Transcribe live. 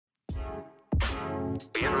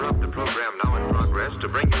We interrupt the program now in progress to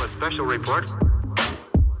bring you a special report.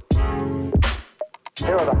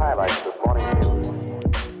 Here are the highlights this morning's news.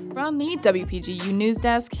 From the WPGU News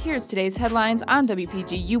Desk, here's today's headlines on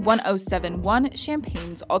WPGU 1071,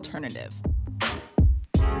 Champaign's Alternative.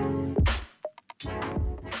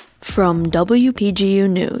 From WPGU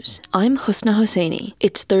News, I'm Husna Hosseini.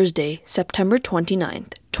 It's Thursday, September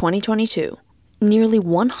 29th, 2022. Nearly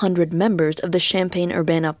 100 members of the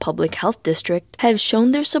Champaign-Urbana Public Health District have shown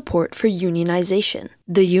their support for unionization.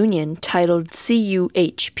 The union, titled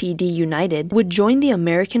CUHPD United, would join the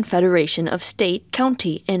American Federation of State,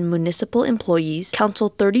 County, and Municipal Employees Council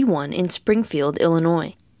 31 in Springfield,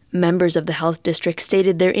 Illinois. Members of the health district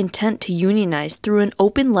stated their intent to unionize through an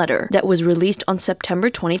open letter that was released on September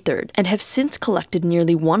 23rd and have since collected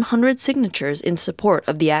nearly 100 signatures in support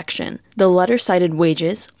of the action. The letter cited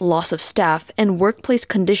wages, loss of staff, and workplace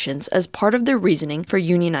conditions as part of their reasoning for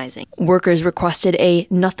unionizing. Workers requested a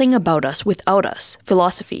 "nothing about us without us"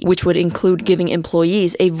 philosophy, which would include giving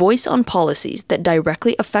employees a voice on policies that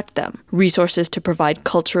directly affect them, resources to provide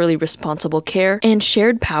culturally responsible care, and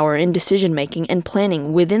shared power in decision-making and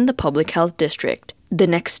planning within the public health district. The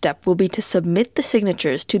next step will be to submit the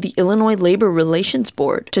signatures to the Illinois Labor Relations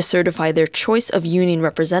Board to certify their choice of union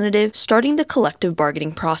representative, starting the collective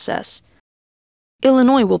bargaining process.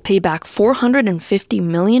 Illinois will pay back $450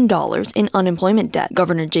 million in unemployment debt,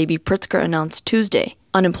 Governor J.B. Pritzker announced Tuesday.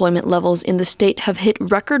 Unemployment levels in the state have hit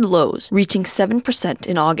record lows, reaching 7%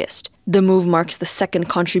 in August. The move marks the second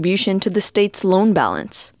contribution to the state's loan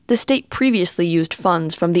balance. The state previously used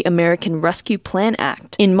funds from the American Rescue Plan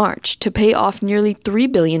Act in March to pay off nearly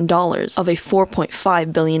 $3 billion of a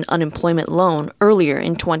 $4.5 billion unemployment loan earlier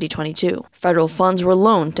in 2022. Federal funds were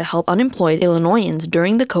loaned to help unemployed Illinoisans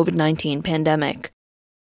during the COVID-19 pandemic.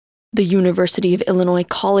 The University of Illinois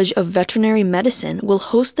College of Veterinary Medicine will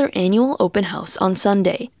host their annual open house on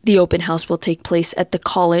Sunday. The open house will take place at the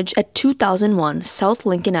college at 2001 South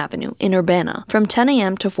Lincoln Avenue in Urbana from 10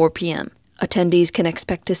 a.m. to 4 p.m. Attendees can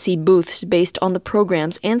expect to see booths based on the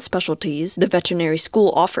programs and specialties the veterinary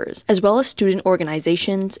school offers, as well as student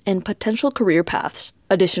organizations and potential career paths.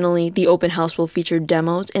 Additionally, the open house will feature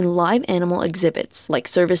demos and live animal exhibits like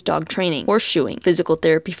service dog training, horseshoeing, physical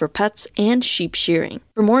therapy for pets, and sheep shearing.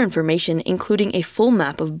 For more information, including a full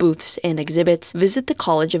map of booths and exhibits, visit the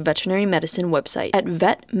College of Veterinary Medicine website at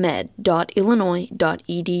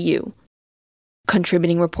vetmed.illinois.edu.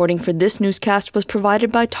 Contributing reporting for this newscast was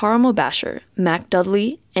provided by Tara Mobasher, Mac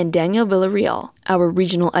Dudley, and Daniel Villarreal. Our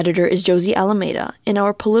regional editor is Josie Alameda, and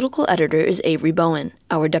our political editor is Avery Bowen.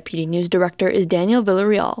 Our deputy news director is Daniel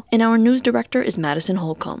Villarreal, and our news director is Madison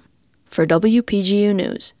Holcomb. For WPGU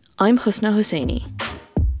News, I'm Husna Hosseini.